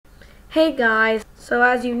Hey guys, so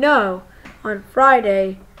as you know, on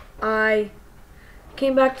Friday, I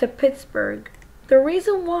came back to Pittsburgh. The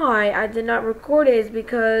reason why I did not record it is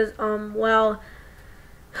because, there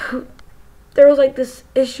was like this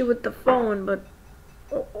issue with the phone,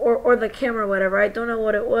 or the camera, whatever. I don't know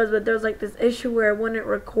what it was, but there was like this issue where it wouldn't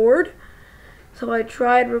record. So I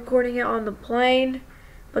tried recording it on the plane,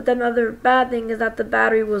 but then the other bad thing is that the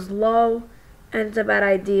battery was low, and it's a bad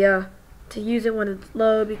idea to use it when it's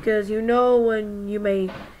low because you know when you may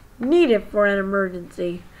need it for an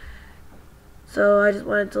emergency. So I just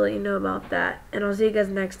wanted to let you know about that, and I'll see you guys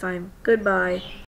next time. Goodbye.